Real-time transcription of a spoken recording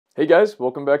Hey guys,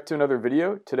 welcome back to another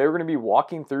video. Today we're going to be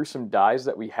walking through some dies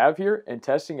that we have here and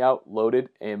testing out loaded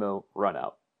ammo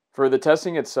runout. For the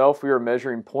testing itself, we are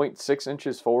measuring 0.6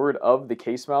 inches forward of the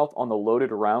case mouth on the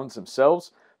loaded rounds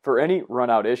themselves for any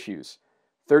runout issues.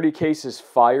 30 cases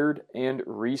fired and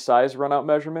resized runout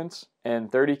measurements, and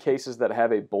 30 cases that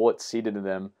have a bullet seated in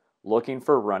them looking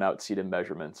for runout seated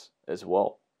measurements as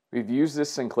well. We've used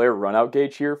this Sinclair runout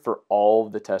gauge here for all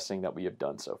of the testing that we have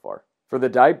done so far. For the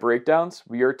die breakdowns,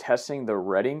 we are testing the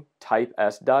Redding Type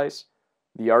S dies,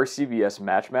 the RCBS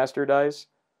Matchmaster dies,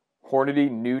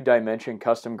 Hornady New Dimension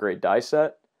Custom Grade die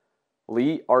set,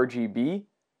 Lee RGB,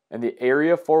 and the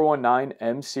Area 419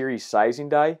 M Series sizing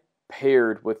die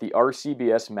paired with the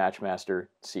RCBS Matchmaster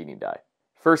seating die.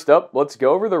 First up, let's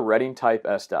go over the Redding Type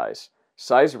S dies.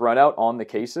 Size runout on the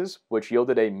cases, which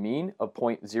yielded a mean of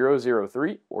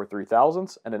 0.003 or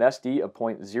 0.003 and an SD of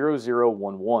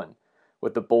 0.0011.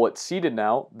 With the bullet seated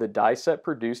now, the die set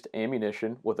produced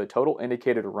ammunition with a total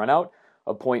indicated runout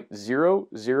of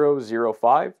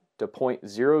 0.0005 to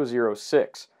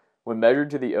 0.006 when measured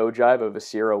to the ogive of a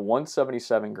Sierra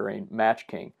 177 grain Match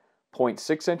King,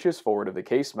 0.6 inches forward of the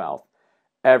case mouth.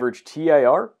 Average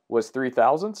TIR was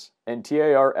 0.003 and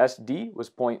TIR SD was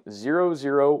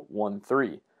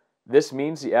 0.0013. This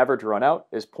means the average runout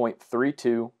is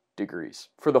 0.32 degrees.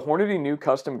 For the Hornady New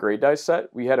Custom Grade die set,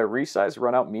 we had a resized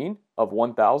runout mean of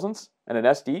 1,000 and an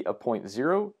SD of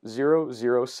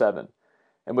 0.0007.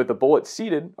 And with the bullet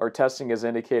seated, our testing has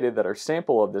indicated that our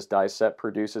sample of this die set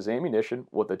produces ammunition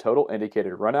with a total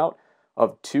indicated runout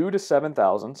of 2 to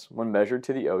 7,000 when measured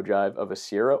to the ogive of a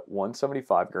Sierra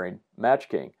 175 grain Match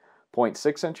King,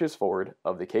 0.6 inches forward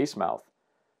of the case mouth.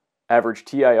 Average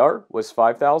TIR was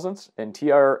 5,000 and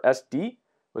TIR SD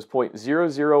was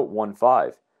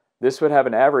 0.0015. This would have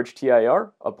an average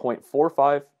TIR of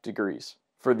 0.45 degrees.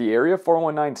 For the Area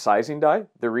 419 sizing die,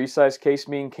 the resized case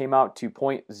mean came out to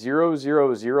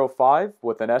 0.0005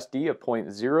 with an SD of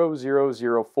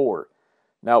 0.0004.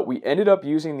 Now, we ended up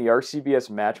using the RCBS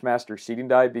Matchmaster seating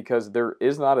die because there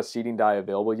is not a seating die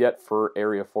available yet for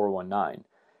Area 419.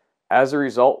 As a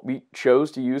result, we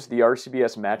chose to use the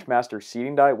RCBS Matchmaster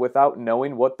seating die without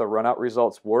knowing what the runout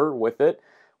results were with it,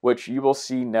 which you will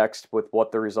see next with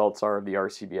what the results are of the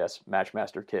RCBS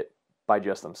Matchmaster kit by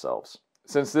just themselves.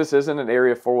 Since this isn't an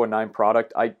Area 419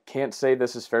 product, I can't say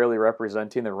this is fairly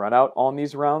representing the runout on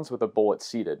these rounds with a bullet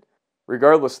seated.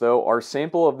 Regardless though, our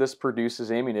sample of this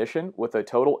produces ammunition with a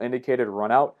total indicated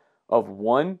runout of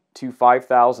 1 to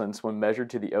 5,000 when measured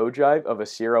to the ogive of a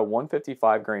Sierra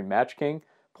 155 grain Match King,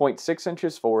 0.6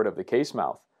 inches forward of the case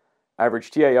mouth.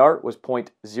 Average TIR was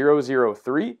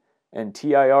 0.003 and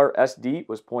TIR SD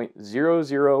was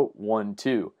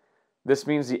 0.0012. This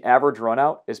means the average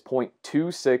runout is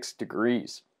 0.26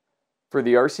 degrees. For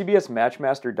the RCBS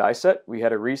Matchmaster die set, we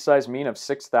had a resized mean of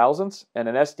 6,000 and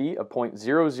an SD of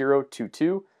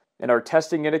 0.0022, and our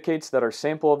testing indicates that our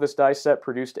sample of this die set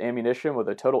produced ammunition with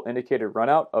a total indicated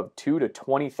runout of 2 to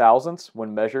 20,000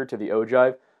 when measured to the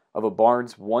ogive of a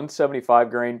Barnes 175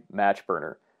 grain match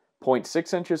burner,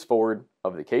 0.6 inches forward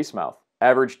of the case mouth.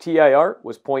 Average TIR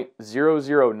was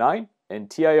 0.009 and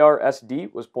TIR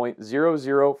SD was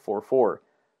 0.0044.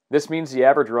 This means the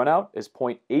average runout is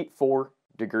 0.84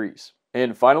 degrees.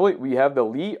 And finally, we have the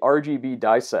Lee RGB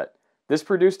die set. This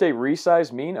produced a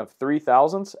resized mean of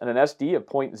 3,000 and an SD of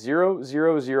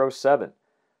 0.0007.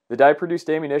 The die produced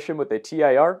ammunition with a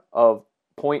TIR of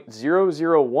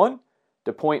 0.001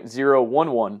 to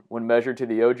 0.011 when measured to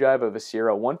the ogive of a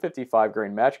Sierra 155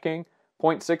 grain Match King,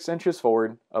 0.6 inches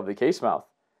forward of the case mouth.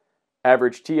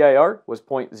 Average TIR was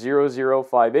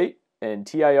 0.0058 and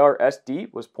TIR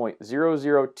SD was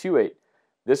 0.0028.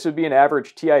 This would be an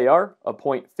average TIR of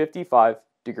 0.55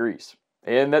 degrees.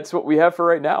 And that's what we have for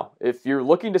right now. If you're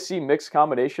looking to see mixed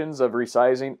combinations of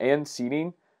resizing and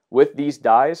seating with these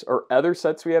dies or other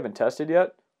sets we haven't tested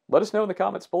yet, let us know in the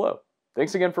comments below.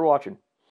 Thanks again for watching.